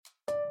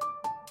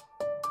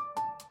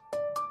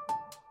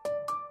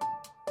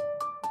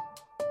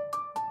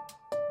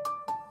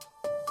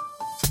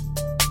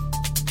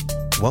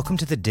Welcome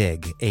to The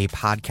Dig, a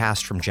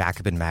podcast from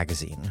Jacobin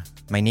Magazine.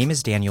 My name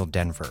is Daniel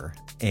Denver,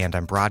 and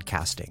I'm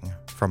broadcasting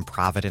from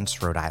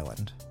Providence, Rhode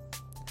Island.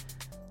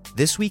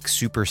 This week's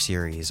super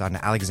series on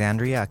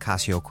Alexandria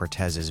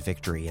Ocasio-Cortez's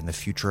victory in the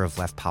future of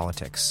left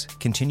politics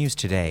continues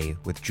today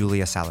with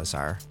Julia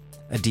Salazar,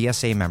 a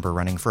DSA member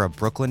running for a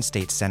Brooklyn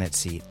State Senate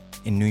seat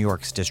in New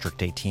York's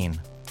District 18.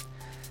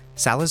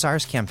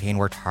 Salazar's campaign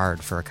worked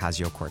hard for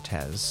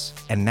Ocasio-Cortez,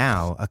 and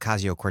now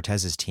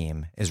Ocasio-Cortez's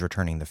team is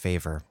returning the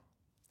favor.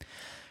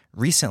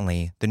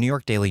 Recently, the New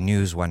York Daily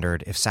News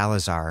wondered if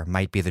Salazar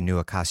might be the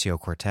new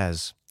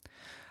Ocasio-Cortez.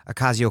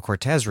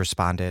 Ocasio-Cortez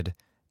responded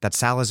that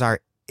Salazar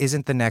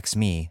isn't the next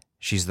me,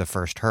 she's the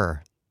first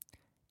her.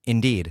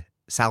 Indeed,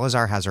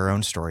 Salazar has her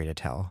own story to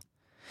tell.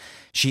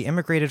 She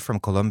immigrated from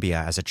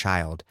Colombia as a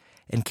child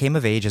and came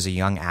of age as a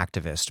young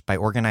activist by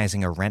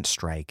organizing a rent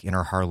strike in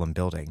her Harlem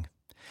building.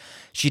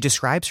 She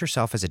describes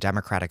herself as a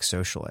democratic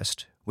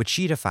socialist, which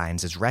she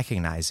defines as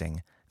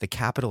recognizing the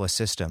capitalist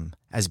system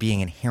as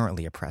being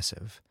inherently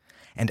oppressive,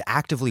 and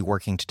actively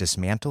working to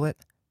dismantle it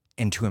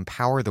and to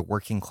empower the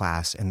working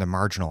class and the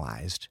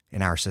marginalized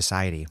in our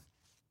society.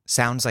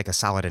 Sounds like a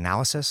solid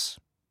analysis,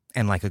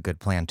 and like a good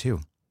plan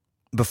too.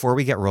 Before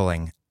we get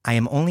rolling, I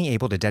am only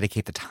able to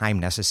dedicate the time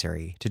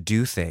necessary to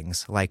do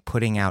things like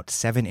putting out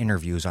 7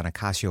 interviews on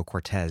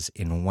Ocasio-Cortez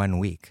in 1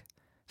 week,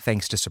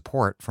 thanks to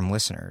support from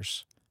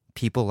listeners,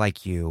 people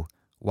like you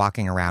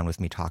walking around with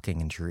me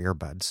talking into your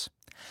earbuds,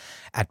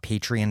 at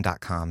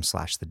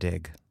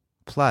patreon.com/thedig.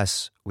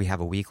 Plus, we have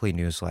a weekly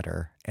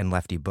newsletter and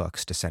Lefty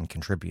books to send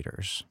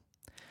contributors.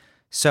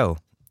 So,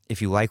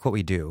 if you like what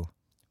we do,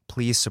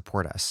 please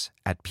support us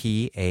at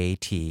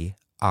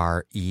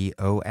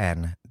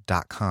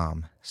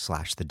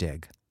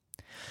patreon.com/thedig.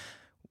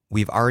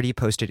 We've already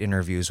posted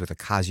interviews with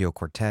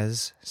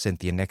Ocasio-Cortez,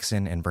 Cynthia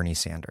Nixon, and Bernie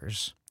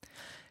Sanders.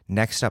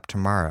 Next up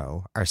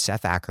tomorrow are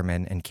Seth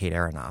Ackerman and Kate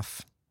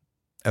Aronoff.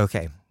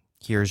 Okay,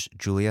 here's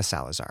Julia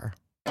Salazar.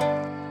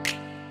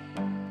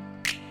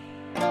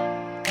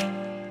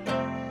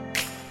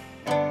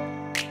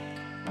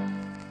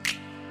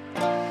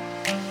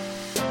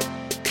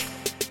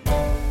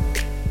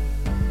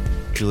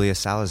 Julia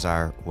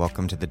Salazar,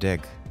 welcome to The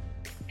Dig.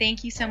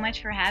 Thank you so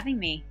much for having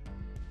me.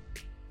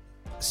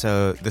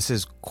 So this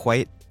is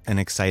quite an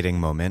exciting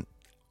moment.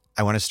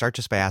 I want to start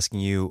just by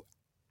asking you,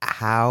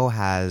 how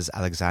has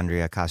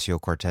Alexandria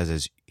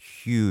Ocasio-Cortez's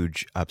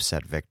huge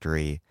upset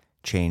victory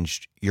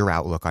changed your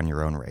outlook on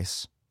your own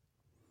race?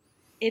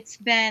 It's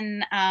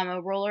been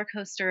a roller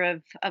coaster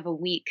of a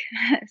week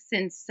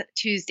since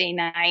Tuesday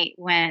night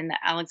when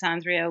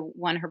Alexandria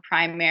won her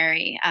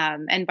primary,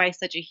 and by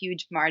such a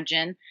huge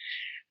margin.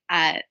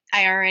 I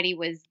already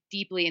was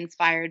deeply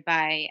inspired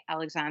by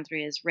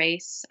Alexandria's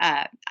race.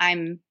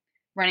 I'm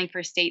running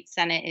for state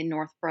senate in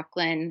North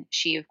Brooklyn.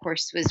 She, of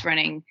course, was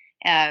running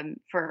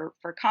for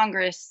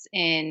Congress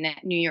in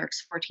New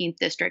York's 14th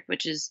district,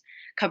 which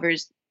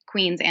covers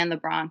Queens and the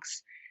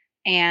Bronx,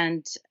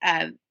 and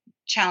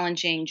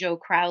challenging Joe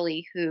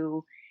Crowley,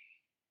 who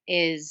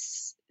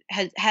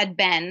had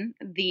been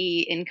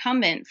the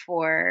incumbent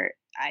for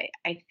I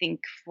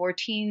think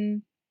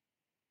 14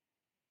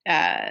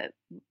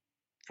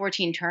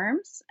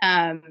 terms.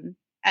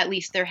 At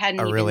least there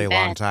hadn't a really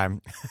long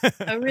time.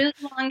 A really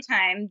long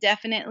time,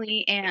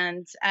 definitely.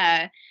 And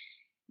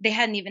they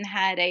hadn't even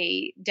had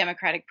a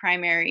Democratic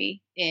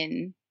primary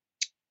in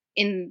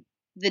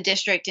the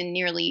district in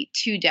nearly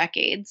 2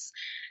 decades.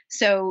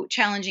 So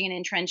challenging an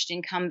entrenched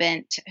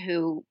incumbent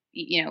who,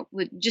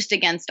 just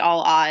against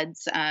all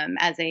odds,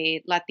 as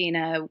a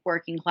Latina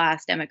working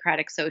class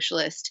Democratic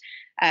socialist,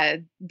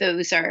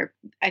 those are,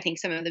 I think,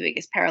 some of the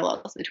biggest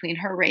parallels between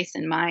her race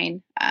and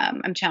mine.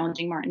 I'm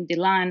challenging Martin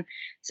Dilan,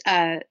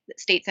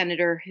 state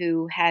senator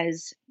who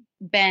has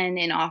been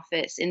in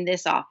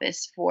this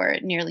office for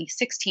nearly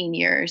 16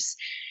 years.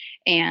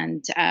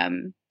 And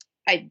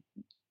I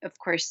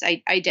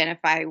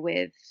identify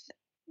with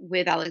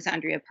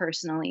Alexandria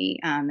personally,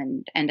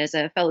 and as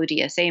a fellow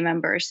DSA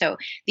member. So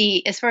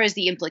as far as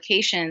the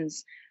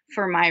implications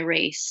for my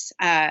race,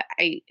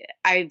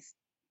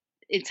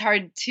 it's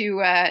hard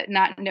to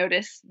not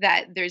notice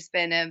that there's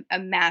been a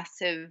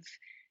massive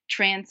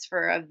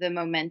transfer of the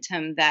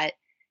momentum that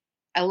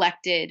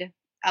elected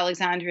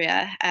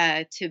Alexandria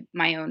to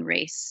my own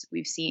race.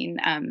 We've seen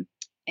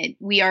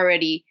we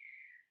already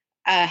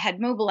had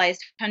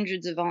mobilized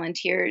hundreds of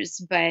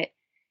volunteers, but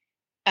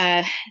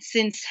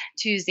since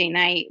Tuesday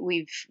night,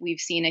 we've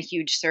seen a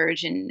huge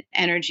surge in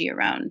energy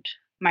around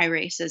my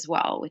race as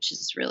well, which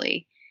is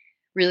really,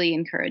 really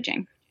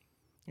encouraging.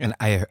 And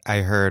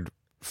I heard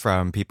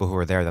from people who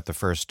were there that the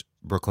first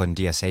Brooklyn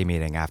DSA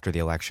meeting after the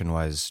election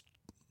was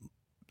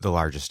the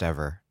largest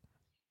ever.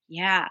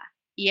 Yeah,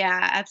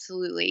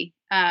 absolutely.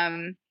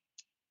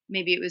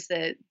 Maybe it was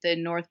the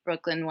North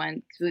Brooklyn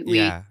one.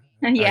 Yeah.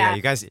 Yeah.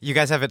 You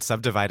guys have it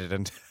subdivided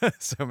into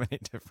so many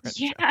different.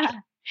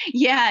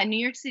 Yeah. New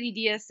York City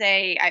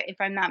DSA, if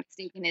I'm not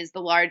mistaken, is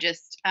the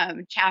largest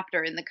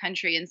chapter in the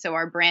country, and so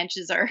our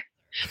branches are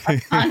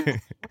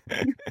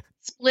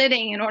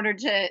splitting in order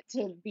to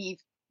be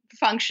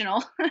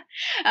functional.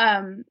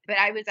 But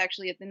I was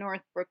actually at the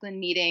North Brooklyn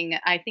meeting.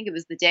 I think it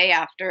was the day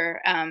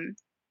after.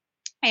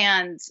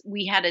 And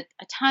we had a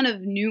ton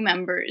of new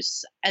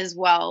members as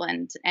well,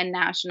 and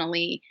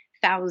nationally,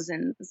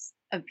 thousands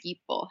of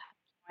people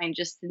joined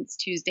just since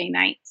Tuesday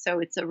night. So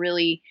it's a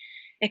really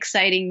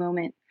exciting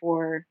moment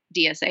for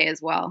DSA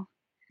as well.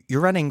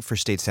 You're running for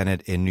state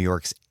senate in New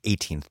York's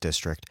 18th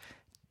district.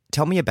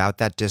 Tell me about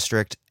that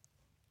district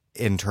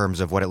in terms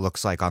of what it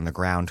looks like on the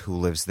ground, who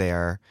lives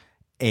there,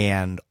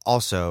 and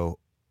also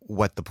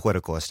what the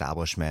political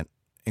establishment,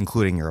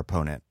 including your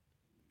opponent,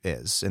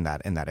 is in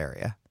that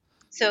area.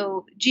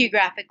 So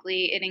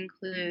geographically, it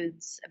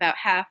includes about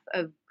half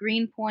of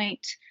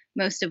Greenpoint,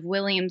 most of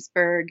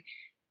Williamsburg,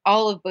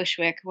 all of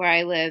Bushwick, where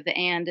I live,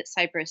 and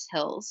Cypress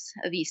Hills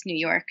of East New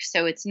York.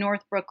 So it's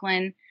North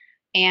Brooklyn,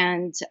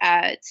 and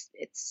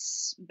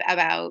it's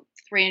about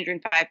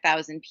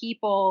 305,000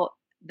 people.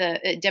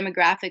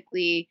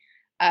 Demographically,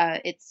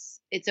 it's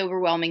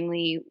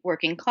overwhelmingly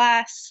working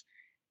class.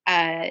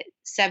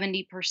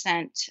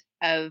 70%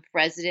 of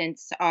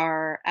residents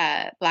are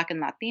Black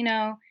and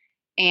Latino,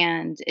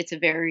 and it's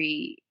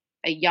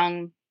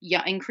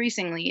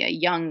increasingly a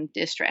young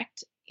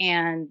district.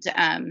 And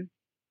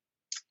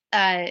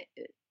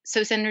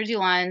so Senator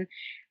DeLon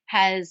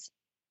has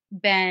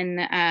been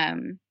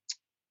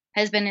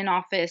in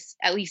office,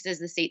 at least as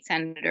the state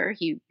senator.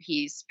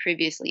 He's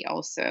previously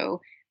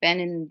also been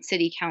in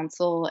city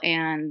council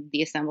and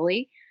the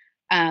assembly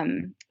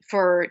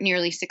for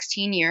nearly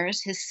 16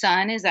 years. His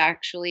son is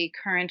actually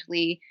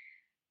currently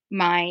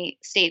my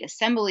state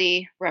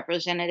assembly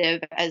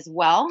representative as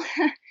well.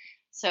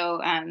 So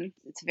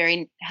it's a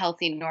very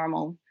healthy,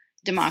 normal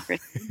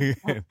democracy.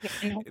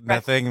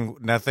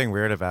 Nothing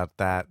weird about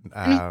that.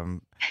 I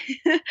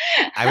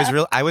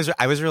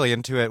was really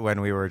into it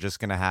when we were just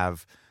going to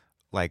have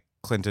like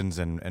Clintons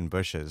and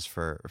Bushes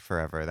for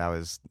forever. That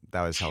was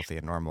healthy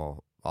and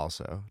normal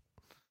also.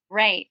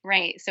 Right.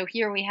 So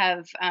here we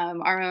have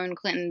our own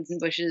Clintons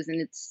and Bushes,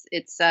 and it's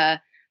the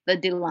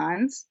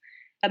DeLons.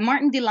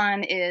 Martin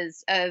DeLon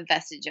is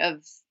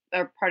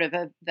part of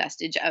a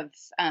vestige of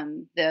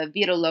the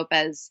Vito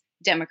Lopez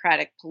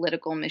Democratic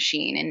political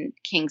machine in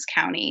Kings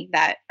County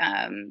that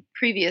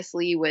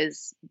previously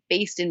was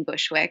based in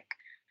Bushwick.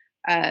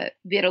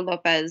 Vito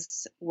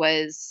Lopez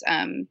was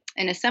an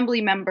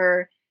assembly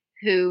member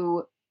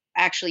who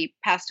actually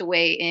passed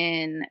away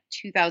in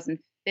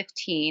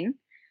 2015,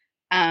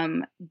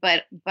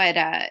 but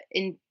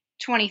in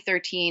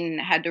 2013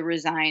 had to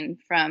resign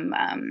from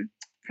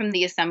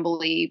the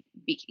assembly.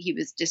 He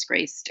was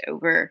disgraced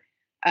over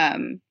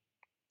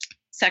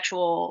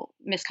sexual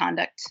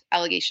misconduct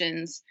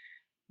allegations.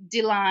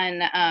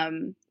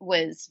 DeLon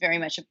was very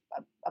much a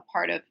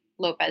part of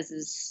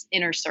Lopez's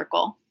inner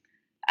circle.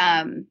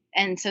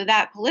 And so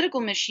that political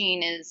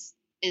machine is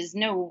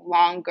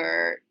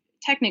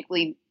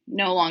technically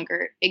no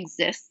longer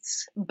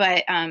exists,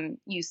 but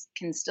you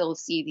can still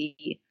see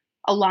the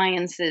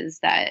alliances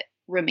that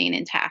remain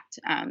intact.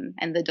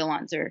 And the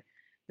DeLons are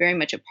very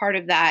much a part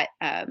of that.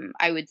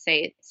 I would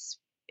say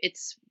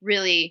it's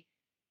really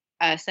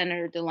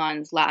Senator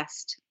DeLon's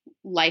last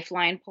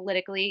lifeline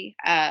politically,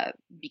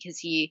 because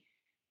he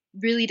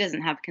really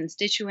doesn't have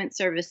constituent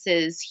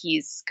services.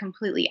 He's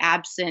completely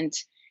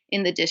absent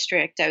in the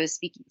district. I was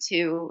speaking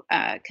to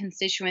a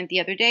constituent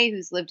the other day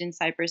who's lived in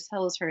Cypress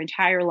Hills her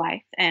entire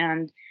life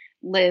and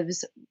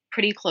lives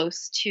pretty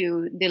close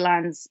to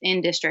DeLon's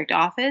in-district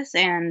office.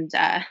 And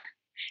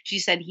she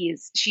said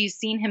she's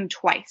seen him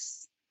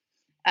twice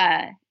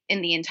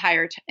in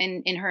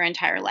her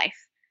entire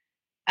life.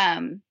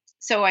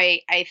 So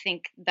I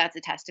think that's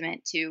a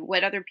testament to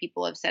what other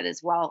people have said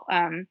as well.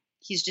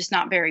 He's just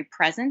not very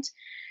present.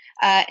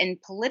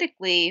 And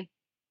politically,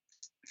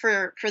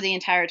 for the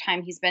entire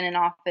time he's been in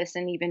office,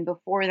 and even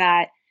before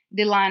that,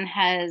 DeLon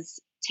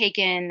has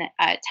taken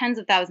tens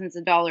of thousands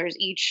of dollars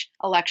each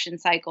election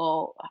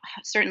cycle,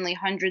 certainly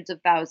hundreds of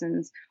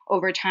thousands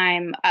over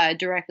time,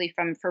 directly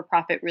from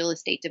for-profit real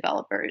estate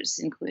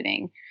developers,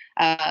 including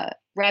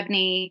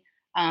Rebney,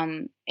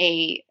 and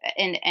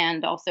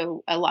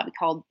also a lobby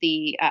called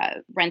the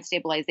Rent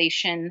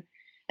Stabilization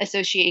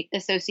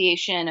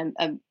Association,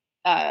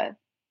 a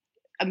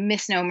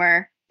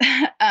misnomer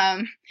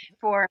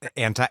for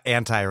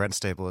anti-rent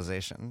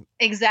stabilization.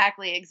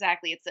 Exactly. It's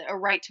a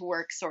right to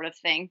work sort of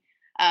thing.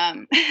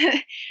 The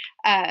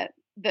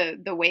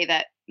way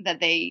that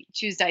they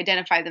choose to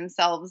identify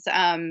themselves,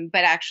 but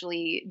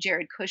actually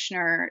Jared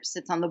Kushner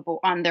sits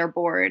on their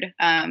board.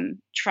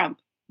 Trump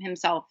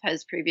himself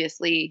has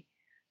previously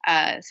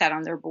sat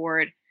on their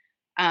board.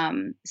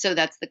 So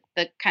that's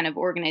the kind of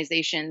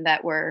organization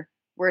that we're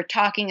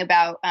talking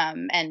about,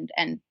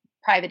 and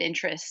private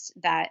interest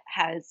that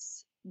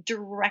has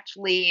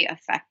directly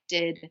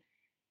affected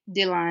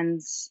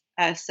DeLon's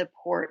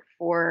support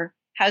for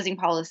housing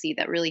policy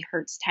that really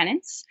hurts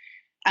tenants,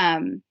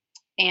 and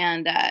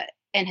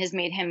has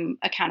made him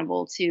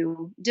accountable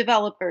to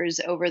developers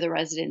over the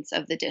residents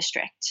of the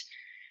district.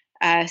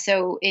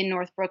 So in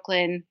North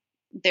Brooklyn,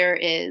 there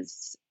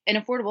is an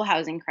affordable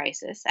housing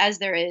crisis, as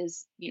there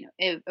is,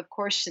 of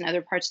course, in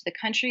other parts of the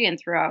country and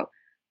throughout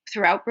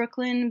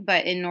Brooklyn,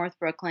 but in North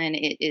Brooklyn,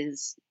 it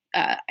is,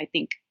 I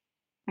think,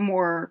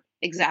 more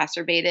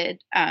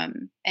exacerbated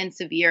and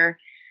severe.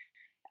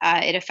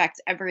 It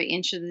affects every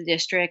inch of the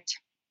district.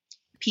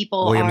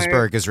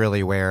 Williamsburg is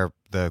really where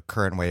the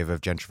current wave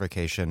of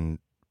gentrification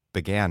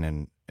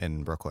began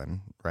in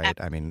Brooklyn, right?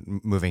 I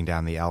mean, moving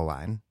down the L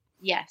line.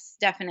 Yes,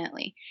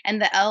 definitely.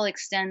 And the L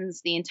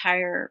extends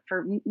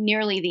for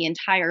nearly the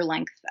entire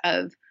length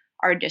of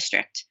our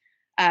district,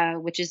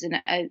 which is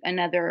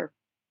another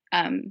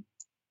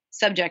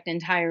subject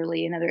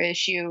entirely, another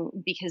issue,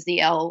 because the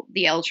L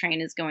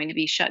train is going to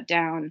be shut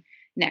down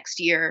next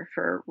year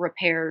for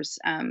repairs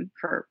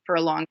for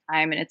a long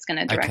time, and it's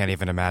going to. I can't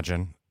even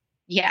imagine.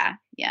 Yeah,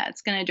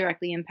 it's going to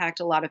directly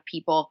impact a lot of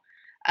people,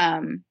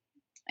 and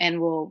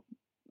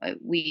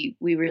we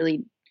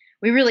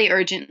really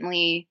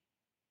urgently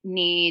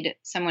need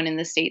someone in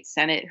the state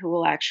Senate who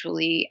will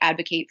actually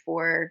advocate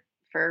for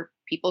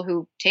people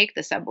who take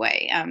the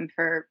subway,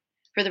 for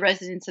the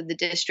residents of the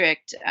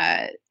district.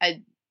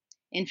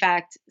 In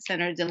fact,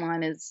 Senator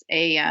DeLon is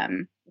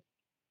the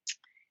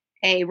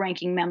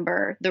ranking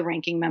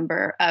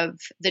member of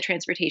the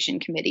Transportation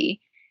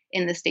Committee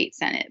in the state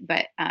Senate,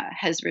 but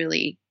has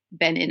really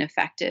been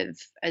ineffective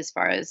as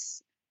far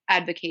as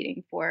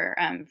advocating for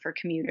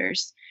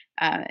commuters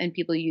and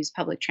people who use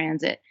public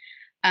transit.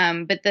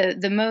 But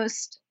the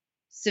most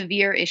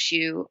severe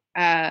issue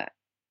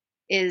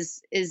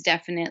is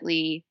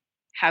definitely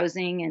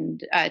housing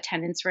and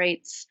tenants'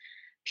 rights.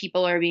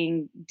 People are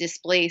being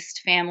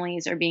displaced.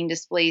 Families are being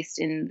displaced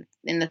in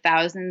the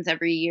thousands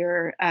every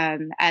year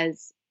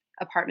as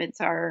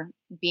apartments are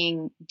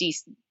being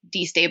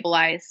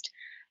destabilized,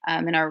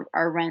 and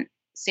our rent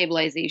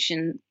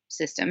stabilization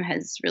system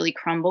has really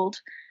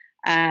crumbled.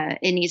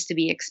 It needs to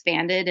be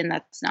expanded, and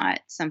that's not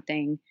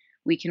something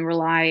we can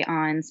rely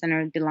on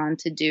Senator DeLon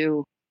to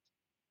do.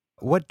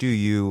 What do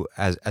you,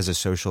 as a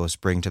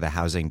socialist, bring to the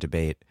housing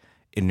debate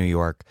in New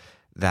York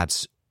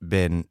that's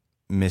been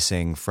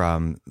missing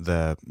from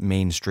the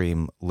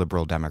mainstream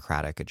liberal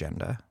democratic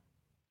agenda?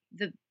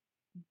 The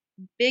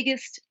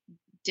biggest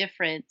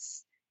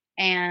difference,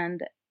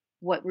 and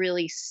what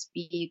really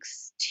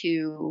speaks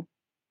to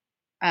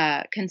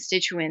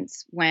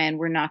constituents when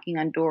we're knocking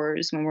on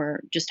doors, when we're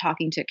just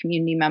talking to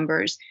community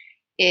members,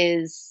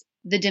 is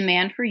the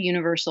demand for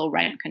universal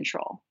rent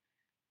control.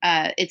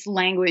 It's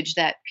language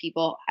that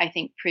people, I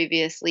think,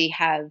 previously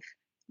have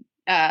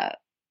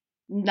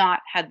not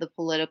had the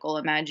political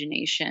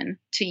imagination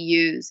to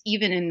use,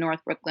 even in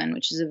North Brooklyn,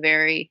 which is a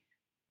very,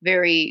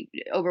 very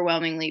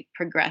overwhelmingly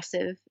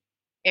progressive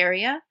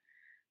area.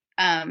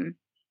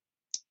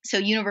 So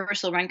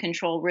universal rent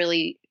control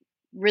really,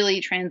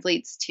 really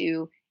translates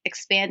to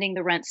expanding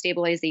the rent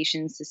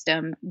stabilization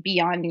system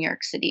beyond New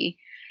York City.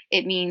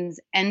 It means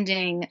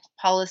ending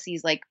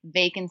policies like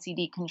vacancy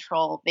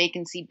decontrol,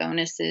 vacancy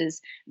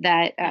bonuses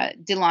that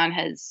DeLon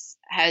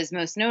has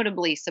most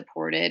notably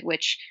supported,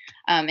 which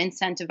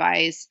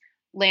incentivize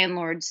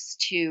landlords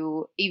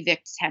to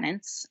evict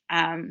tenants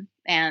and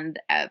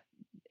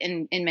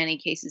in many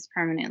cases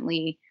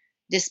permanently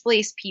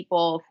displace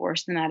people,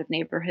 force them out of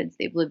neighborhoods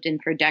they've lived in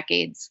for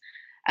decades.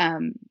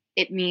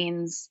 It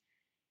means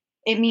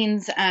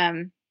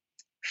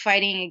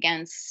fighting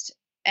against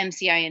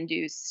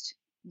MCI-induced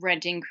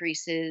rent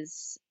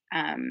increases.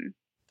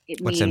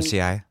 What's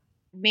MCI?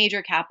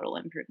 Major capital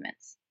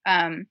improvements.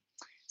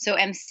 So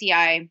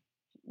MCI,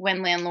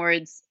 when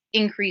landlords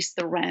increase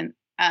the rent,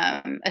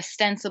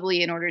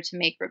 ostensibly in order to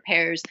make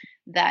repairs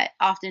that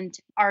often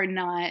are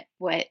not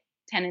what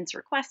tenants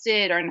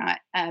requested, are not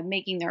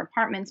making their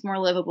apartments more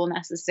livable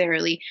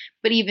necessarily.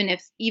 But even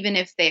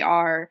if they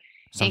are,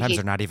 sometimes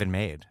they're not even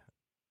made.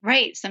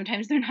 Right.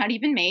 Sometimes they're not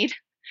even made.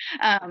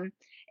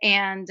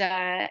 And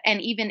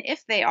even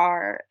if they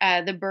are,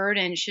 the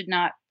burden should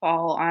not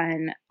fall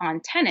on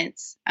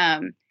tenants.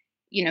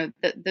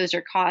 Those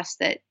are costs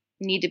that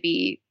need to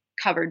be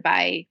covered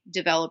by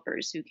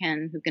developers who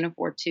can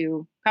afford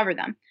to cover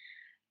them.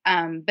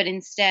 But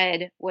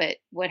instead,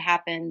 what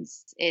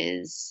happens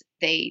is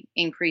they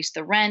increase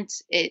the rent.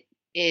 It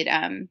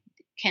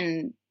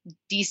can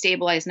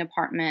destabilize an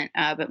apartment,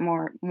 but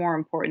more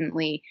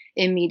importantly,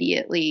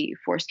 immediately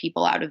force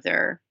people out of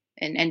their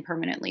and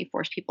permanently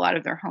force people out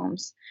of their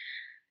homes.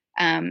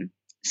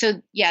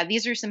 So yeah,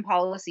 these are some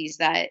policies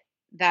that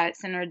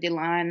Senator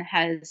DeLon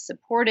has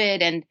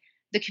supported, and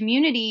the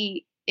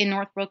community in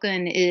North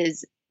Brooklyn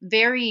is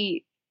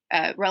very,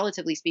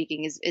 relatively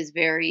speaking, is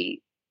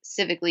very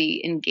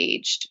civically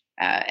engaged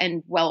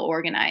and well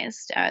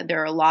organized.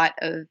 There are a lot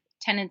of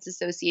tenants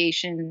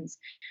associations,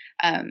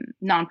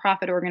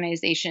 nonprofit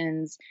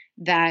organizations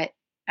that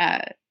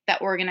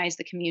organize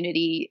the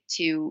community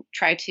to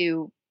try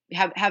to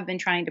have been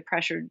trying to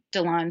pressure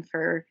DeLon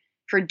for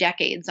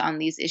decades on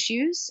these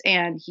issues,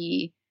 and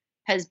he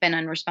has been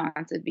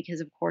unresponsive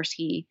because, of course,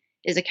 he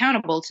is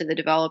accountable to the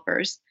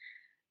developers.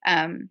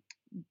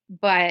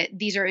 But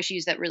these are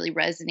issues that really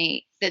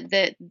resonate.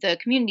 The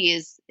community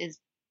is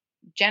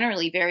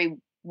generally very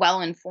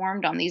well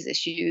informed on these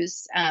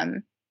issues.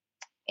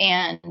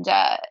 and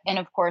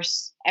of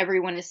course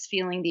everyone is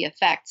feeling the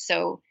effects.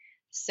 So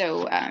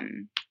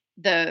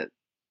the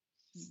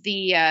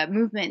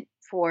movement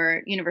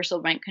for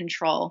universal rent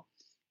control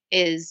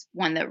is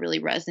one that really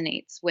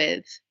resonates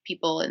with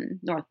people in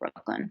North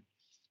Brooklyn.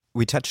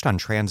 We touched on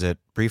transit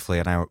briefly,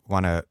 and I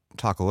want to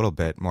talk a little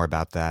bit more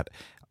about that.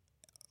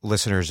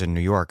 Listeners in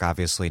New York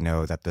obviously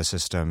know that the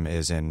system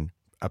is in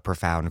a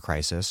profound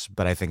crisis,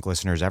 but I think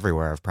listeners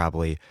everywhere have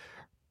probably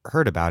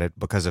heard about it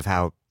because of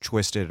how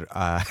twisted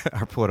our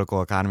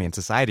political economy and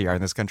society are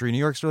in this country. New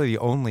York's really the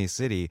only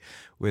city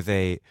with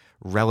a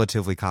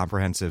relatively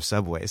comprehensive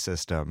subway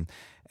system,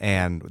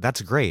 and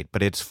that's great,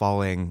 but it's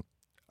falling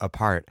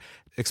apart.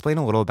 Explain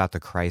a little about the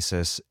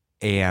crisis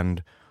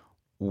and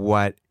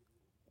what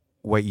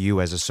you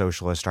as a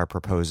socialist are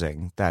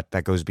proposing that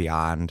goes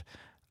beyond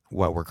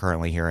what we're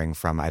currently hearing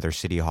from either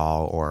City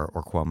Hall or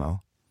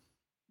Cuomo.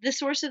 The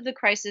source of the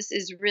crisis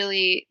is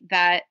really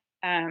that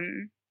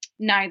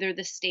neither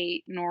the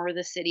state nor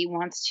the city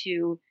wants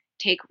to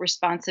take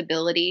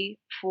responsibility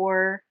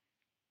for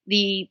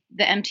the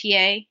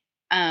MTA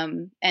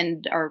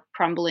and our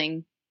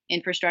crumbling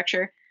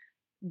infrastructure.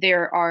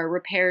 There are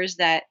repairs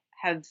that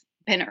have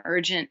been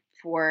urgent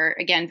for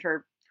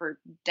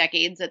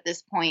decades at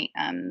this point.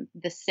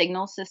 The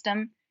signal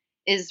system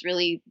is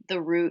really the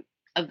root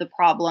of the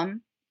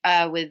problem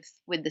with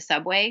the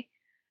subway.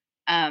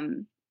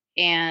 There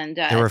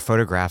were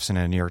photographs in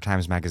a New York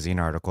Times Magazine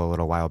article a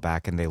little while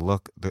back, and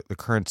the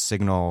current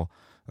signal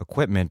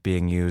equipment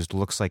being used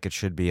looks like it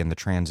should be in the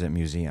Transit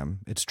Museum.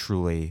 It's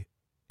truly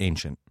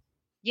ancient.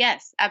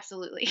 Yes,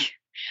 absolutely.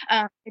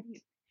 In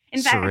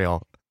surreal.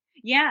 Fact,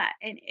 yeah,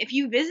 and if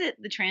you visit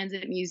the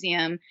Transit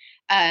Museum,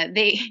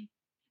 they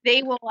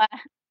will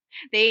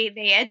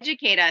they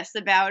educate us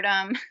about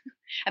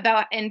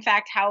in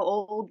fact how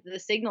old the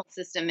signal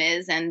system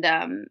is, and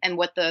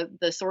what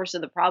the source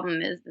of the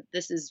problem is, that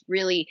this is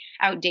really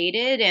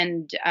outdated,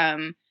 and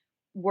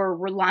we're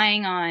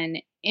relying on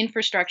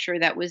infrastructure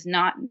that was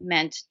not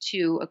meant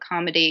to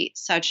accommodate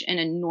such an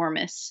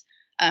enormous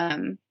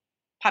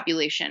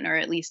population, or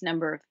at least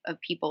number of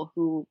people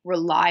who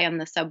rely on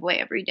the subway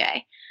every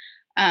day.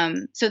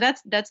 So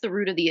that's the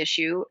root of the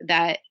issue,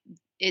 that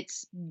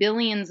it's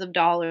billions of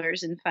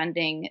dollars in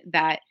funding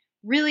that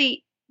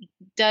really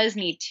does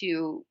need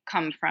to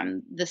come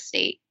from the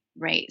state,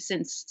 right?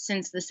 Since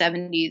the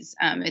 70s,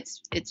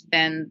 it's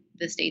been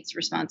the state's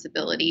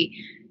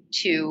responsibility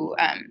to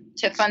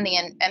fund the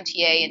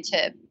MTA and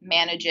to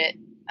manage it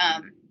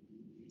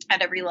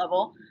at every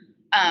level.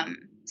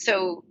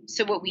 So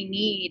what we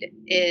need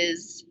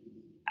is,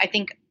 I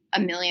think, a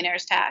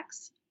millionaire's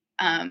tax.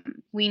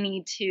 We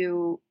need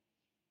to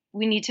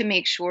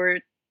make sure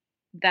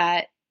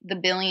that the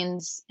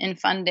billions in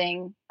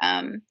funding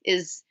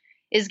is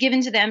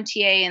given to the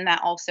MTA, and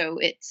that also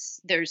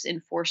there's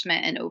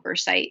enforcement and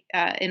oversight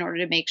in order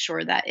to make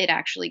sure that it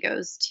actually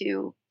goes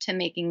to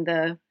making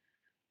the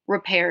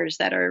repairs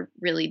that are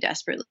really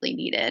desperately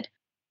needed.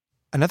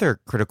 Another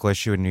critical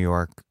issue in New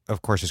York,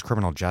 of course, is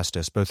criminal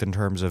justice, both in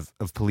terms of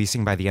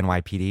policing by the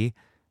NYPD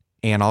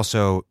and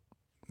also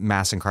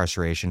mass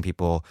incarceration,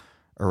 people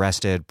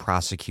arrested,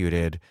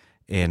 prosecuted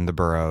in the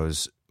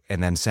boroughs,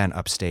 and then sent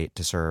upstate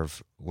to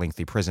serve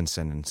lengthy prison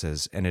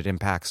sentences. And it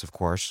impacts, of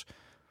course,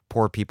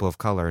 poor people of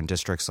color in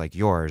districts like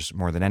yours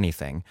more than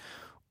anything.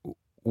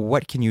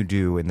 What can you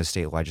do in the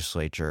state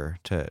legislature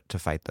to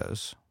fight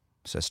those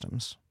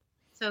systems?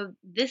 So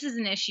this is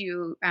an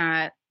issue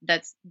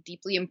that's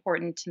deeply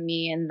important to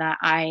me, and that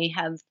I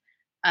have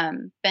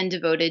been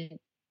devoted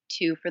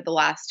to for the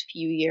last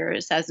few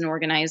years as an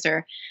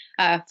organizer,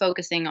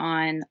 focusing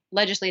on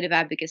legislative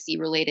advocacy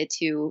related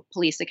to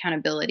police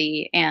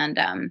accountability and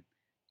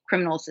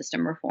criminal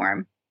system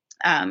reform,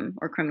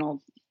 or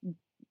criminal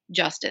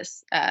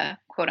justice,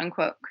 quote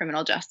unquote,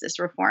 criminal justice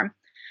reform.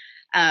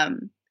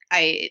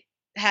 I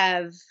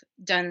have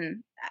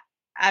done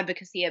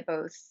advocacy at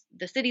both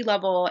the city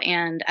level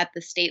and at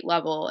the state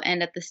level.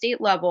 And at the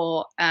state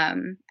level,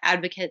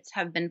 advocates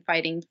have been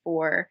fighting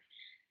for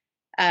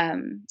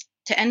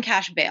to end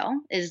cash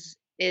bail is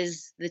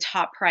the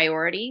top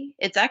priority.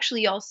 It's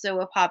actually also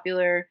a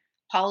popular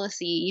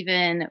policy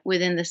even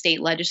within the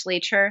state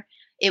legislature.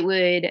 It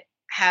would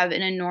have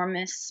an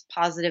enormous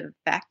positive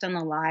effect on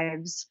the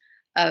lives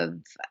of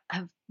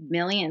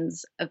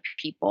millions of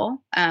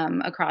people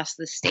across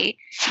the state,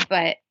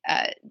 but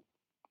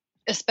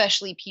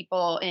especially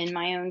people in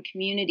my own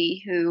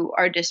community who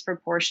are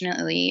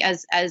disproportionately,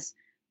 as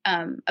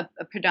a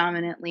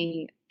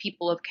predominantly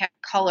people of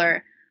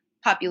color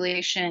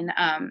population,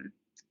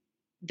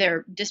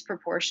 they're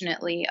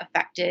disproportionately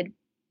affected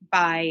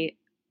by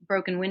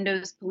broken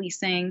windows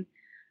policing,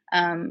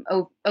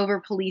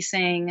 over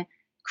policing,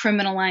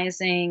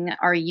 criminalizing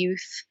our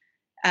youth,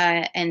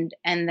 and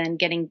then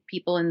getting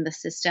people in the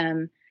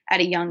system at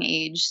a young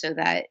age so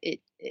that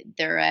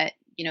they're at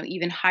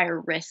even higher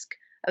risk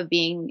of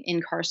being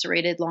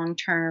incarcerated long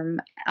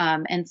term,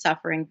 and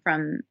suffering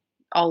from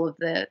all of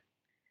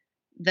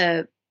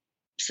the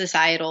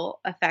societal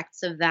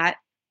effects of that.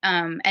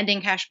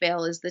 Ending cash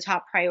bail is the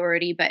top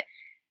priority, but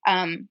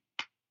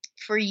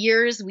for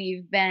years,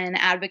 we've been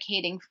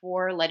advocating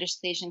for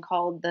legislation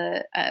called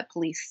the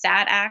Police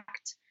Stat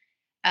Act.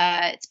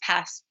 It's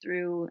passed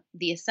through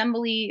the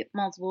assembly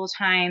multiple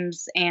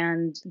times,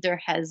 and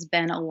there has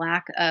been a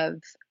lack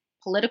of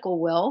political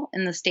will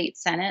in the state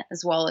senate,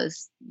 as well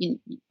as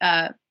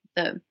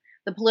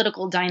the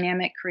political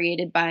dynamic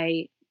created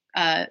by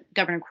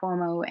Governor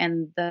Cuomo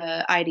and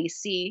the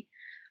IDC.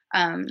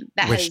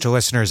 Which, to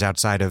listeners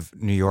outside of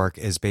New York,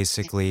 is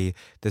basically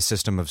the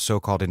system of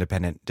so-called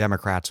independent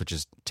Democrats, which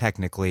is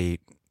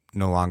technically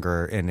no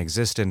longer in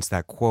existence,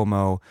 that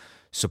Cuomo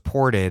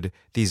supported.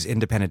 These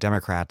independent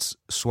Democrats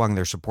swung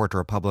their support to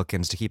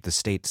Republicans to keep the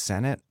state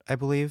Senate, I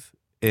believe,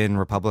 in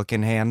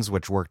Republican hands,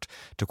 which worked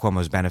to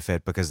Cuomo's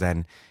benefit because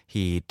then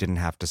he didn't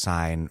have to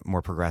sign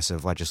more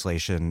progressive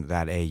legislation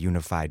that a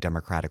unified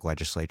Democratic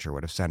legislature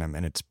would have sent him.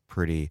 And it's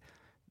pretty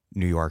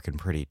New York and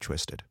pretty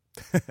twisted.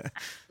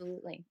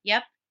 Absolutely.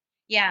 Yep.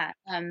 Yeah.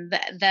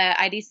 The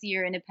IDC,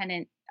 or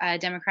Independent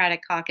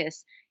Democratic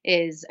Caucus,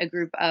 is a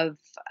group of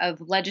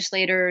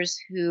legislators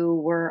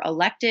who were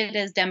elected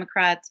as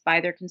Democrats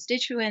by their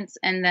constituents,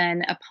 and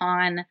then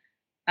upon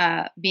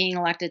being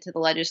elected to the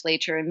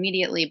legislature,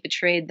 immediately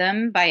betrayed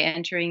them by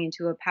entering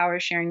into a power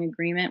sharing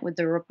agreement with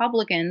the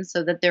Republicans,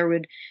 so that there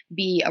would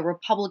be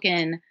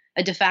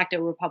a de facto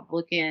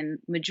Republican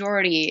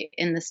majority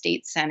in the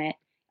state Senate,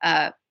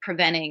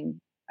 preventing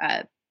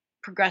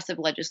progressive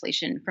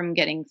legislation from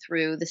getting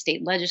through the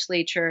state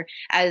legislature.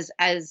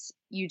 As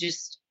you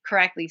just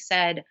correctly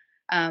said,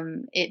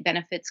 it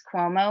benefits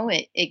Cuomo.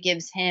 It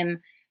gives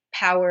him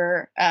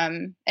power,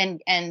 and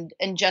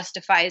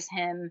justifies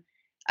him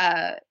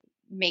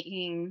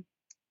making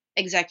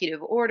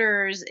executive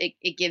orders.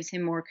 It gives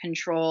him more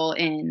control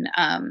in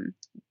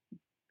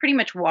pretty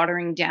much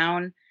watering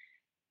down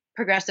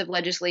progressive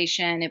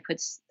legislation. It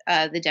puts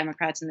the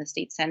Democrats in the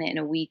state Senate in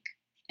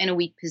a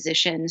weak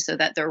position, so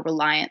that they're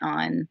reliant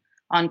on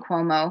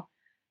Cuomo,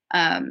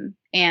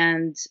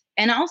 and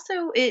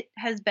also it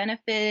has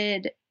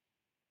benefited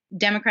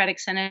Democratic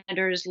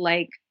senators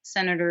like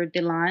Senator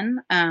DeLon,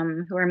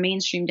 who are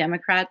mainstream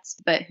Democrats,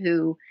 but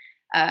who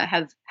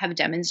have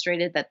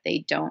demonstrated that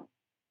they don't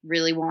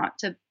really want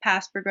to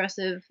pass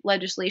progressive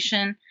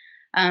legislation.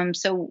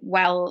 So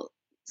while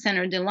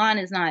Senator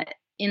DeLon is not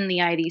in the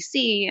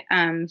IDC,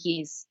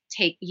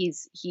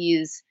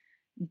 he's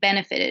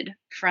benefited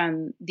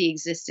from the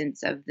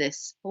existence of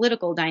this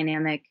political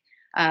dynamic.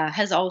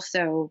 Has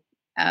also,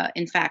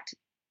 in fact,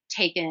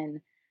 taken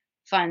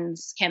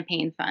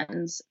campaign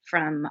funds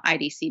from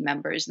IDC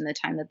members in the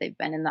time that they've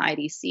been in the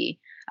IDC.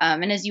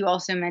 And as you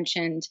also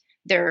mentioned,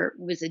 there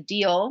was a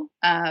deal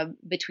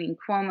between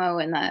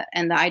Cuomo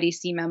and the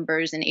IDC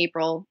members in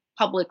April,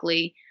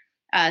 publicly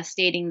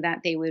stating that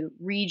they would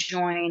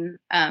rejoin,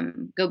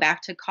 go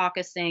back to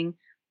caucusing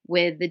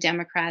with the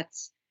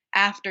Democrats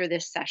after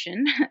this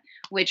session,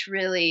 which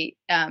really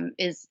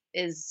is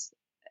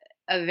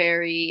a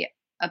very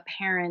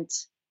apparent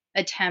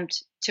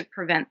attempt to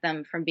prevent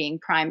them from being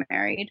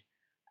primaried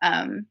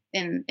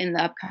in the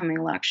upcoming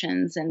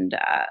elections. And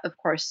of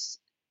course,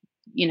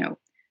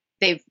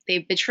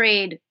 they've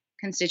betrayed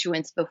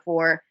constituents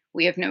before.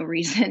 We have no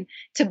reason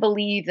to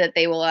believe that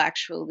they will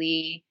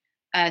actually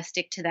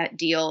stick to that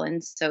deal,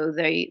 and so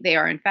they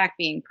are in fact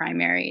being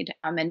primaried.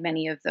 And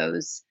many of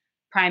those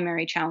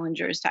primary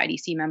challengers to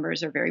IDC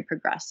members are very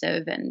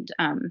progressive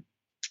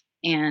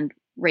and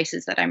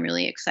races that I'm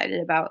really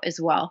excited about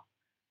as well.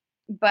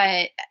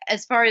 But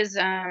as far as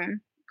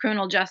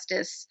criminal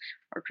justice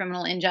or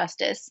criminal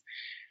injustice,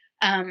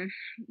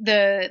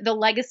 the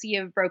legacy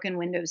of broken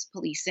windows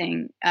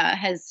policing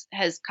has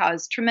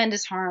caused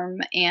tremendous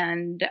harm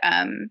and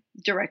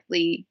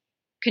directly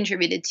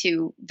contributed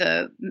to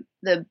the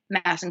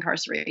mass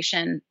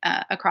incarceration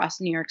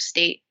across New York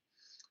State.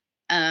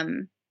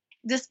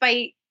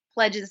 Despite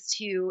pledges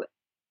to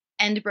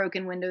end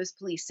broken windows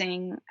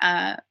policing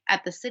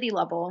at the city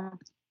level,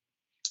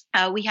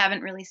 we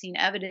haven't really seen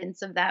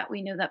evidence of that.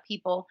 We know that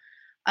people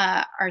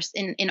are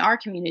in our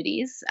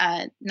communities,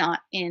 not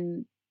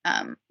in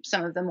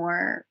some of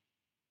the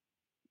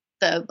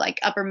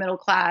upper middle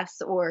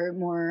class or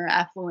more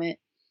affluent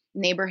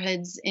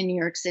neighborhoods in New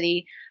York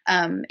City.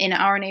 In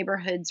our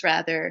neighborhoods,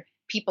 rather,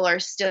 people are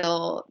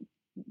still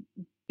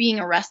being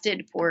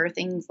arrested for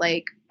things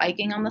like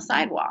biking on the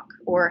sidewalk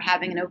or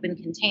having an open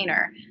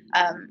container,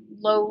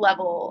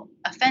 low-level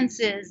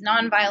offenses,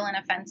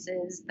 nonviolent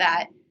offenses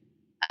that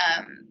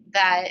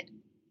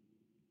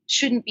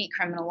shouldn't be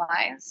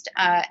criminalized,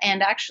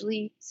 and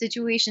actually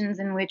situations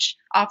in which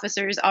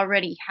officers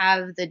already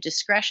have the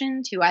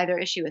discretion to either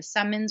issue a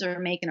summons or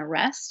make an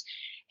arrest,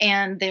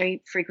 and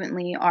they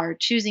frequently are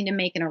choosing to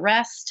make an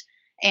arrest,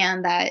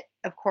 and that,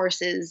 of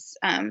course, is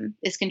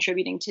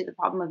contributing to the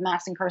problem of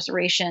mass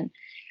incarceration,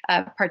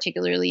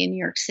 particularly in New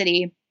York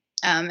City.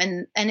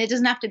 And it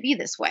doesn't have to be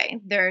this way.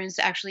 There's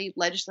actually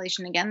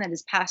legislation, again, that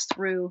is passed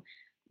through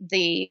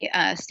the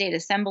state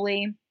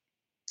assembly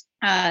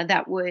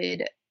that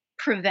would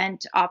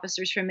prevent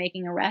officers from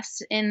making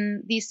arrests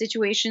in these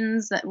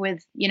situations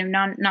with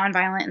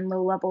nonviolent and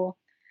low-level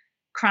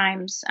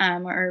crimes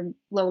or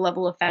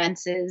low-level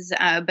offenses,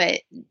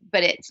 but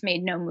it's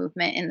made no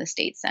movement in the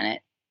state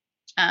Senate.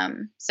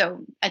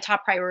 So a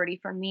top priority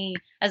for me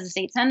as a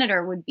state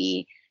senator would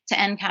be to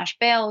end cash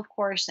bail, of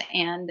course,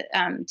 and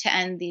to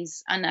end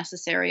these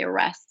unnecessary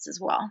arrests as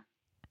well.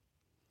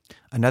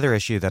 Another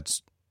issue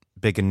that's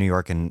big in New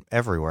York and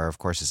everywhere, of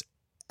course, is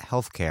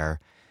healthcare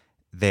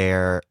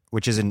there,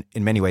 which is in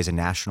many ways a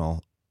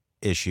national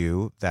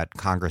issue that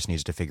Congress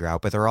needs to figure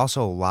out. But there are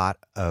also a lot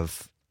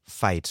of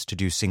fights to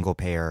do single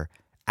payer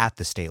at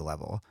the state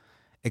level.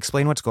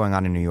 Explain what's going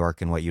on in New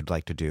York and what you'd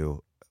like to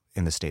do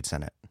in the state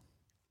Senate.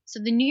 So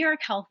the New York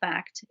Health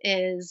Act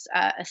is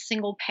a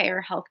single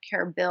payer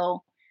healthcare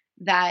bill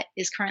that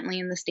is currently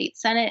in the state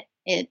Senate.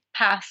 It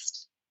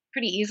passed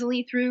pretty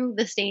easily through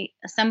the state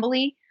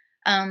assembly,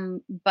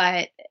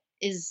 but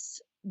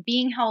is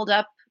being held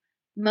up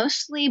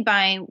mostly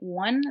by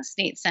one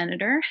state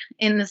senator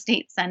in the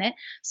state Senate.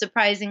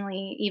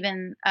 Surprisingly,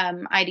 even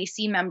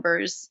IDC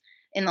members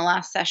in the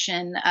last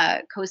session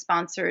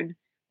co-sponsored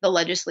the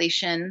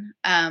legislation,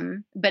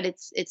 but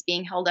it's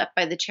being held up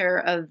by the chair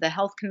of the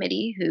Health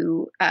Committee,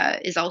 who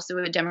is also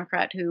a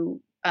Democrat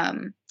who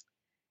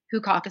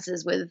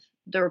caucuses with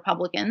the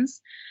Republicans,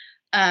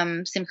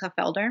 Simcha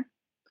Felder.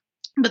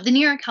 But the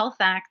New York Health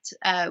Act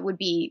would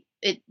be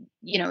it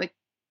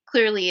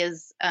clearly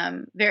is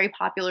very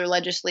popular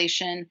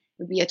legislation.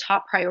 Would be a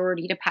top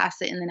priority to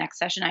pass it in the next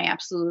session. I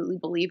absolutely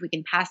believe we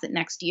can pass it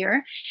next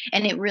year,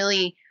 and it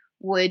really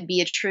would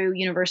be a true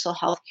universal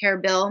health care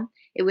bill.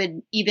 It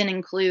would even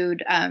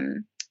include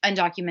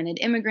undocumented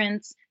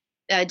immigrants,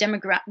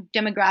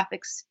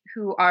 demographics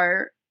who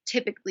are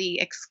typically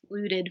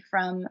excluded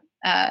from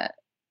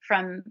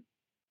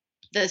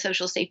the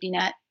social safety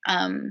net,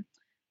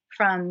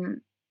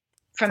 from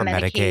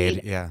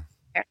Medicaid.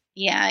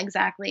 Yeah,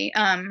 exactly.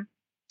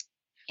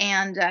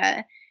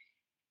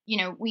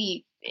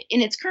 We,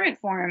 in its current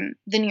form,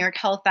 the New York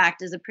Health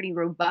Act is a pretty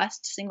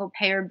robust single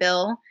payer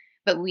bill,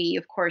 but we,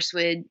 of course,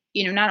 would,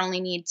 not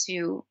only need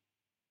to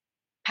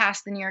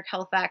pass the New York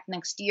Health Act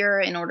next year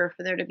in order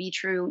for there to be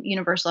true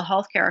universal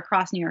health care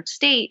across New York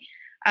State,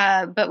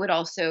 but would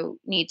also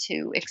need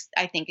to,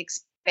 I think,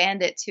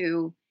 expand it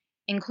to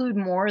include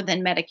more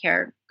than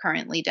Medicare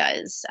currently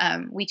does.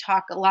 We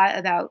talk a lot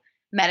about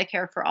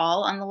Medicare for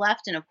all on the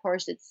left, and of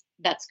course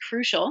that's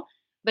crucial,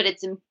 but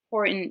it's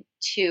important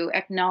to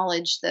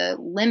acknowledge the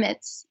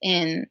limits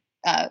in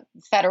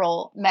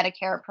federal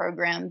Medicare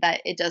program,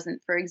 that it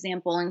doesn't, for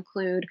example,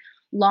 include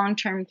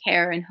long-term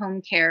care and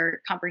home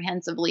care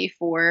comprehensively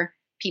for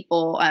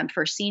people,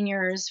 for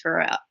seniors,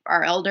 for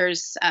our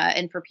elders,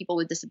 and for people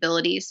with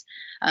disabilities.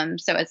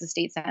 So as a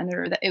state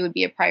senator, that it would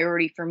be a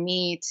priority for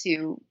me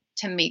to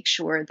make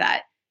sure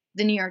that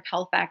the New York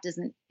Health Act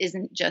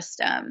isn't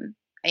just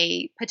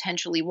a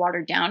potentially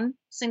watered down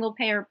single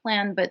payer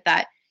plan, but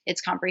that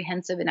it's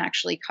comprehensive and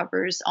actually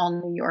covers all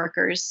New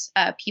Yorkers.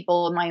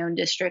 People in my own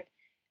district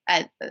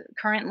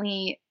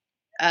currently,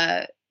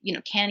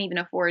 can't even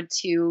afford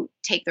to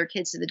take their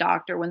kids to the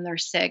doctor when they're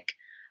sick.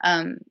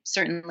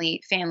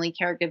 Certainly family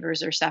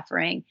caregivers are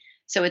suffering.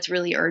 So it's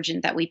really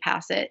urgent that we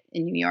pass it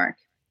in New York.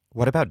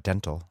 What about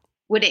dental?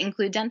 Would it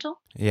include dental?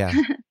 Yeah.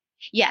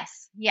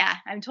 Yes. Yeah.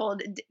 I'm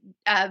told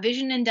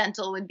vision and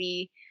dental would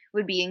be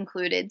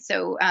included.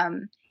 So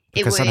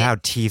because somehow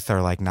teeth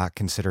are not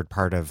considered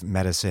part of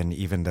medicine,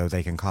 even though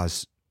they can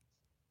cause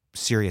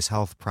serious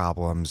health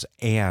problems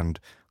and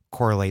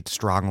correlate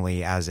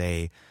strongly as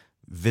a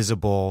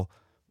visible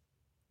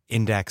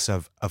index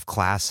of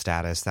class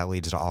status that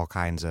leads to all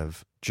kinds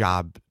of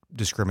job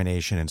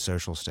discrimination and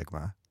social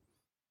stigma.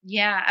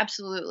 Yeah,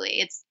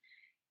 absolutely.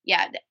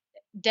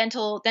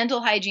 Dental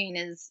hygiene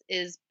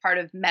is part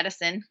of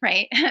medicine,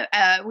 right?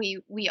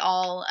 We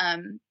all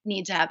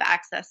need to have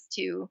access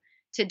to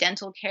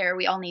dental care.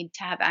 We all need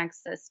to have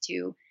access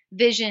to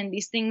vision,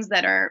 these things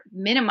that are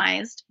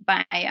minimized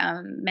by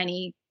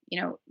many,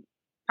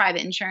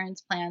 private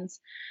insurance plans.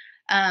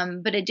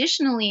 But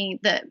additionally,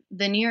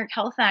 the New York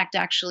Health Act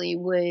actually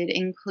would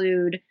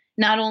include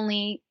not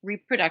only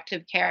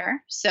reproductive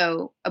care,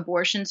 so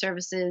abortion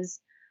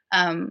services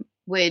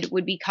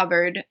would be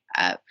covered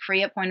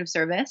free at point of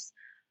service,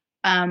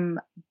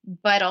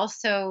 but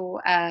also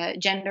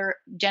gender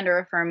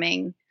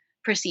affirming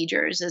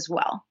procedures as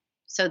well.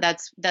 So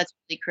that's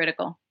really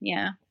critical.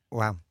 Yeah.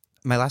 Wow.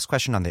 My last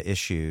question on the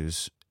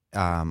issues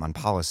on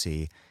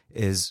policy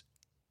is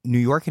New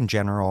York in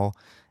general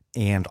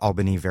and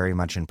Albany very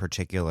much in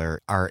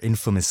particular are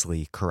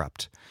infamously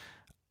corrupt.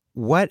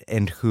 What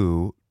and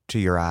who, to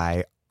your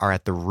eye, are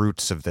at the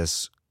roots of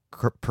this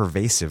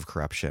pervasive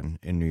corruption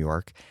in New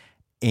York?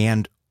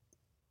 And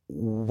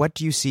what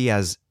do you see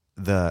as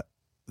the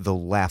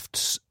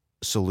left's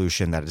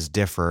solution that is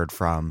differed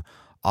from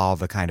all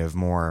the kind of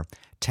more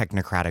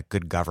technocratic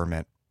good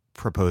government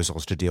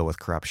proposals to deal with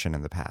corruption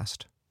in the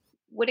past?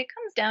 What it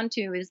comes down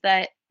to is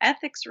that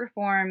ethics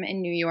reform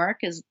in New York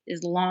is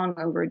long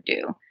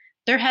overdue.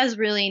 There has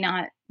really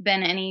not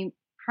been any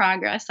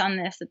progress on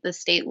this at the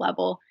state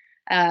level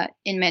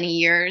in many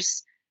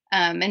years.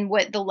 And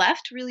what the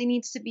left really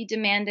needs to be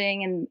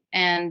demanding,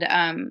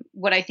 and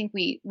what I think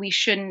we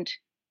shouldn't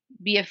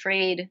be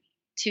afraid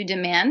to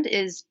demand,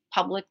 is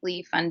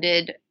publicly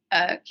funded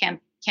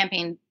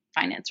campaign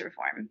finance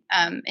reform,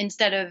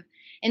 instead of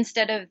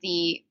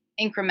the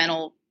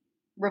incremental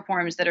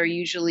reforms that are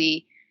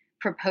usually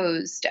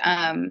proposed.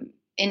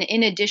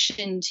 In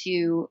addition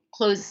to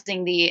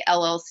closing the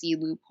LLC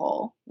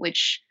loophole,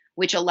 which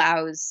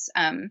allows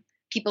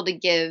people to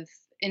give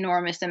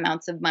enormous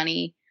amounts of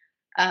money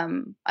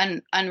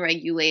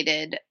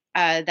unregulated,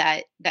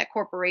 that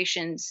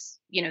corporations,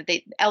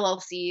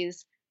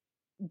 LLCs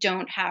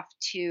don't have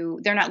to,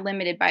 they're not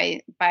limited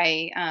by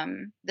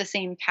the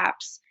same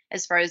caps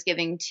as far as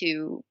giving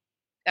to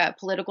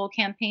political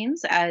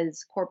campaigns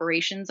as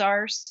corporations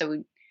are.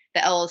 So the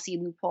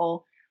LLC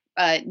loophole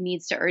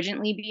needs to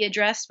urgently be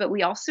addressed, but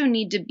we also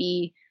need to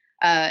be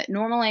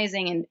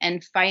normalizing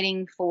and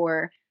fighting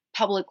for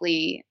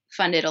publicly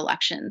funded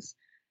elections.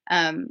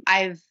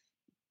 I've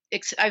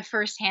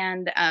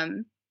firsthand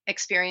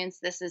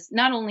experienced this, as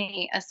not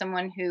only as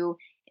someone who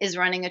is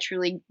running a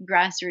truly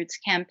grassroots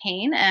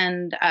campaign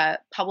and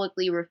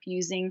publicly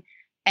refusing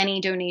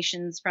any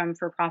donations from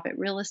for-profit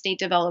real estate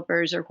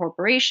developers or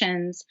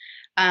corporations,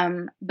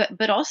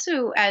 but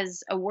also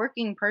as a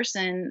working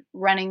person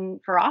running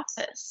for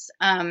office.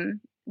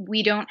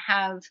 We don't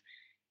have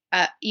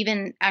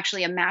even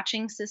actually a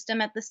matching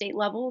system at the state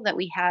level that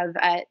we have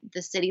at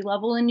the city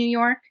level in New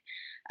York,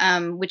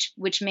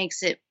 which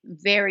makes it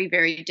very,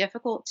 very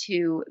difficult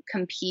to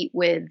compete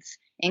with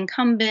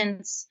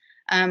incumbents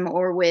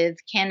or with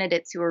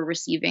candidates who are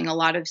receiving a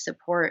lot of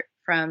support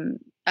from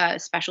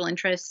special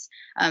interests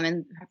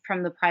and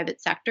from the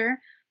private sector.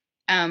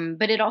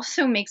 But it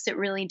also makes it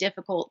really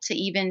difficult to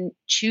even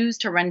choose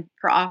to run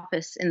for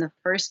office in the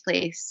first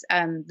place.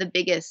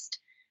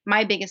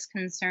 My biggest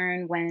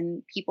concern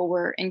when people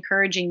were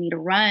encouraging me to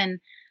run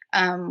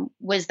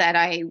was that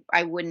I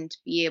wouldn't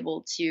be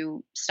able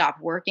to stop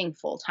working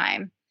full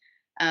time,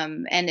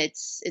 and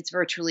it's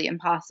virtually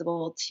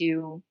impossible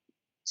to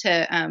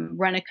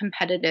run a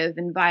competitive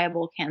and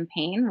viable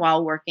campaign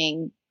while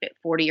working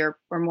 40 or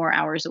more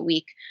hours a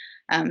week.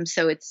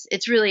 So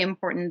it's really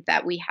important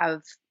that we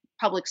have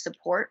public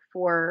support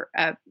for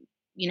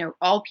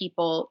all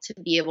people to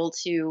be able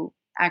to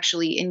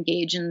actually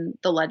engage in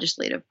the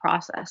legislative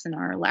process in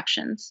our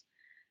elections.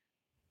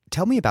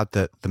 Tell me about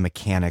the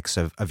mechanics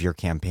of your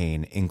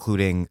campaign,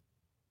 including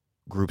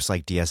groups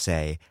like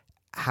DSA.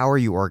 How are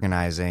you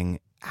organizing?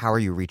 How are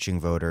you reaching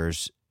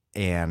voters?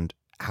 And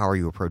how are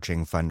you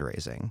approaching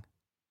fundraising?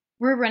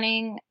 We're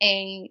running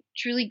a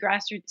truly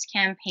grassroots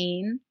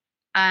campaign.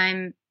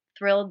 I'm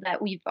thrilled that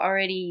we've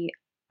already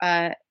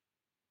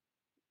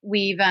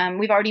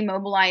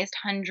mobilized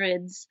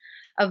hundreds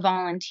of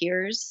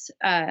volunteers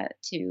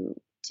to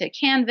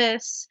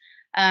canvass,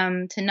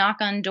 to knock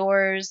on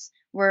doors.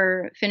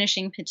 We're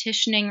finishing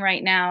petitioning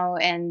right now,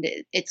 and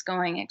it's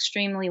going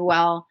extremely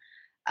well.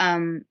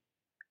 What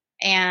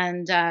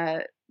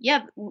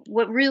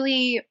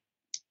really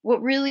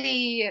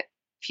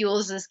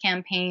fuels this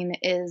campaign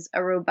is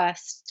a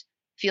robust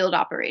field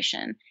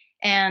operation,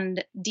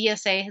 and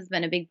DSA has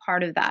been a big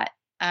part of that.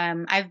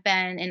 I've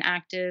been an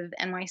active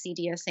NYC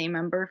DSA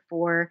member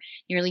for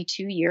nearly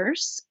 2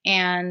 years,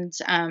 and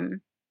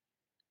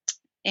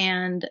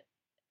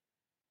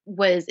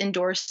was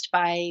endorsed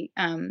by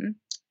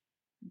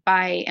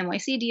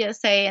NYC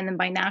DSA and then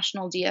by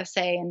National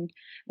DSA. And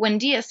when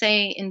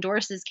DSA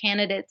endorses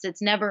candidates,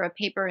 it's never a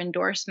paper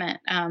endorsement.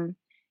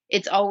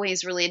 It's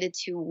always related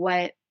to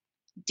what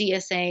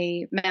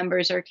DSA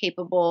members are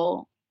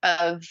capable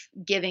of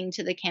giving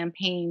to the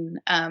campaign,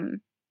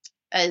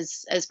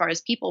 as far as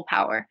people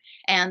power.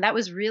 And that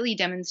was really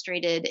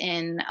demonstrated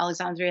in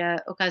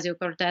Alexandria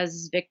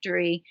Ocasio-Cortez's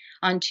victory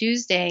on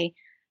Tuesday.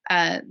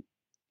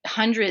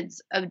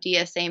 Hundreds of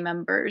DSA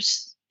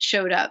members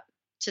showed up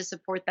to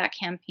support that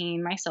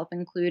campaign, myself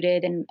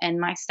included, and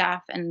my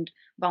staff and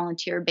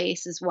volunteer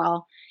base as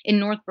well. In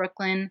North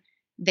Brooklyn,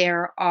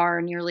 there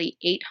are nearly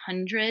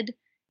 800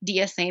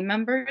 DSA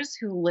members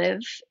who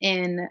live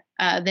in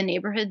the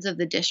neighborhoods of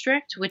the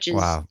district, which is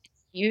Wow.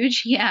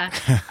 huge. Yeah.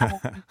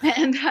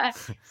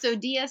 So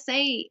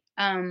DSA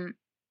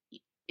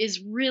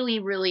is really,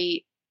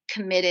 really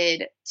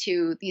committed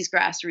to these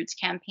grassroots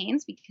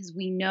campaigns, because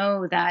we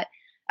know that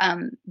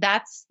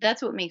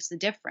that's what makes the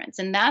difference.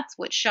 And that's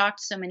what shocked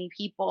so many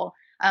people,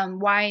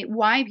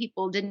 why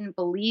people didn't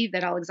believe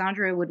that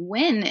Alexandria would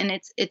win. And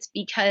it's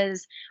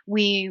because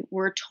we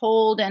were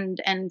told,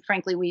 and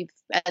frankly,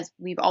 as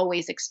we've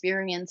always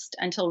experienced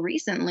until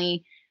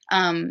recently,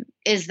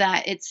 is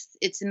that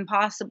it's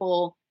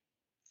impossible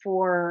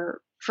for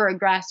a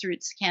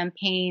grassroots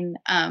campaign,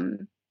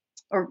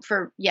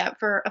 for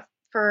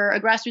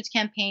a grassroots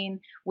campaign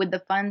with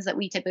the funds that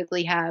we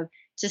typically have,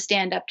 to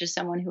stand up to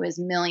someone who has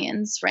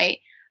millions, right?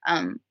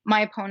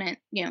 My opponent,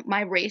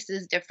 my race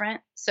is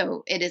different,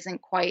 so it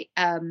isn't quite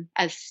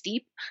as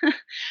steep,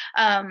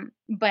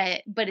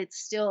 but it's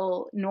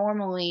still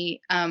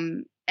normally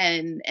an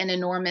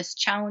enormous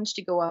challenge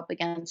to go up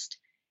against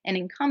an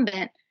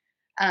incumbent.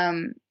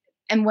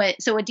 what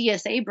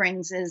DSA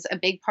brings is a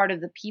big part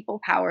of the people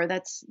power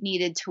that's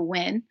needed to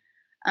win.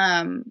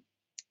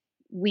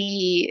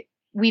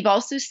 We've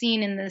also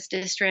seen in this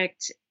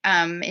district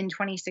in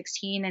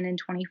 2016 and in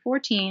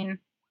 2014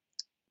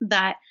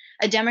 that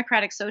a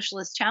Democratic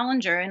Socialist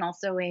challenger and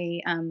also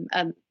a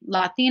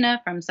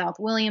Latina from South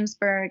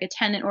Williamsburg, a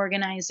tenant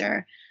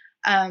organizer,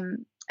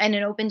 and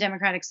an open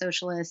Democratic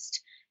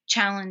Socialist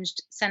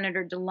challenged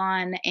Senator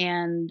DeLon,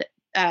 and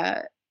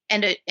a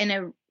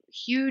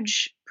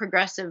huge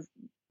progressive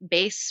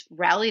base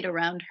rallied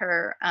around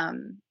her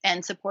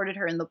and supported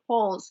her in the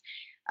polls,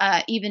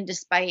 even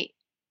despite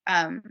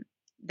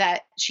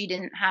that she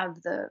didn't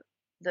have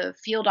the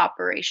field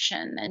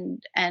operation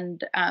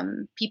and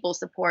people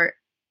support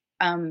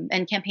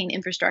and campaign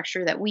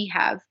infrastructure that we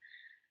have.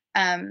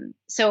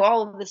 So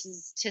all of this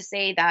is to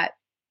say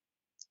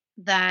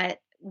that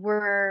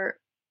we're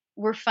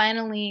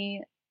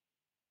finally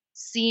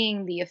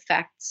seeing the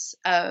effects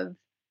of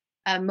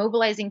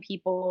mobilizing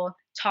people,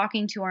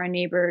 talking to our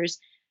neighbors,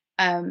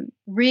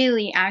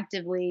 really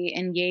actively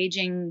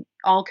engaging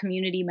all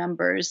community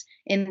members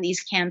in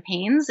these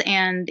campaigns,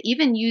 and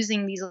even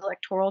using these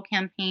electoral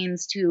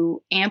campaigns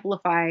to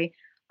amplify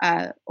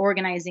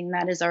organizing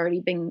that has already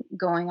been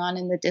going on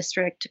in the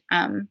district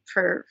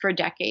for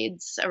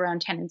decades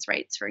around tenants'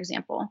 rights, for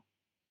example.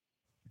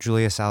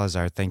 Julia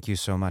Salazar, thank you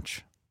so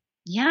much.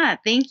 Yeah,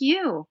 thank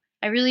you.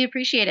 I really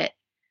appreciate it.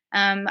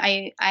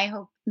 I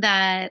hope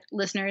that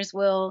listeners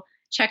will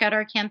check out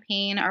our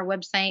campaign. Our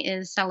website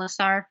is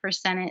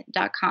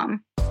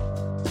salazarforsenate.com.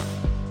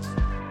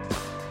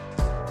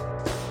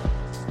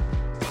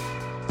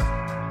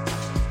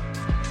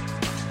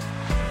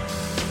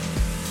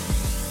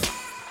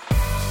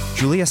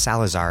 Julia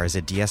Salazar is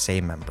a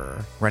DSA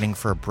member running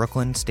for a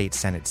Brooklyn State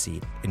Senate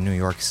seat in New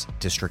York's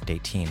District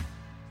 18.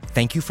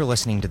 Thank you for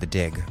listening to The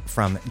Dig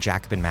from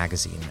Jacobin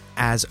Magazine.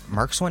 As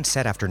Marx once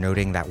said after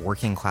noting that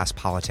working class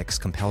politics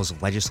compels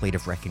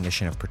legislative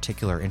recognition of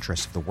particular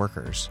interests of the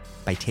workers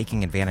by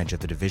taking advantage of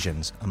the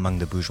divisions among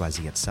the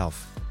bourgeoisie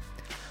itself.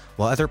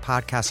 While other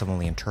podcasts have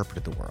only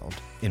interpreted the world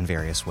in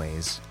various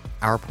ways,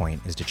 our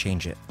point is to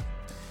change it.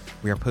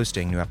 We are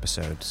posting new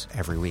episodes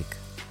every week.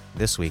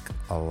 This week,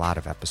 a lot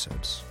of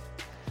episodes.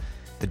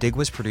 The Dig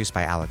was produced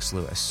by Alex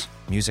Lewis,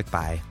 music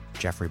by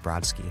Jeffrey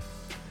Brodsky.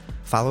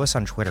 Follow us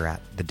on Twitter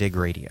at The Dig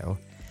Radio,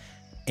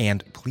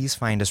 and please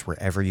find us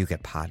wherever you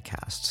get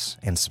podcasts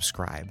and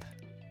subscribe.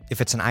 If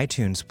it's on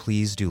iTunes,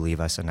 please do leave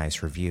us a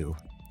nice review.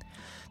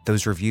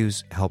 Those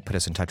reviews help put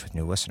us in touch with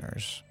new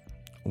listeners.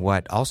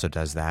 What also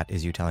does that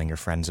is you telling your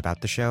friends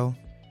about the show,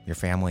 your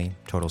family,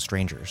 total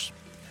strangers.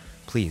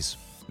 Please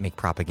make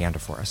propaganda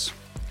for us.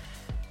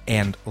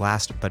 And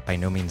last but by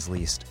no means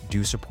least,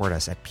 do support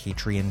us at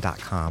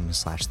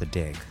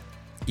patreon.com/thedig.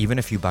 Even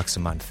a few bucks a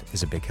month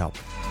is a big help.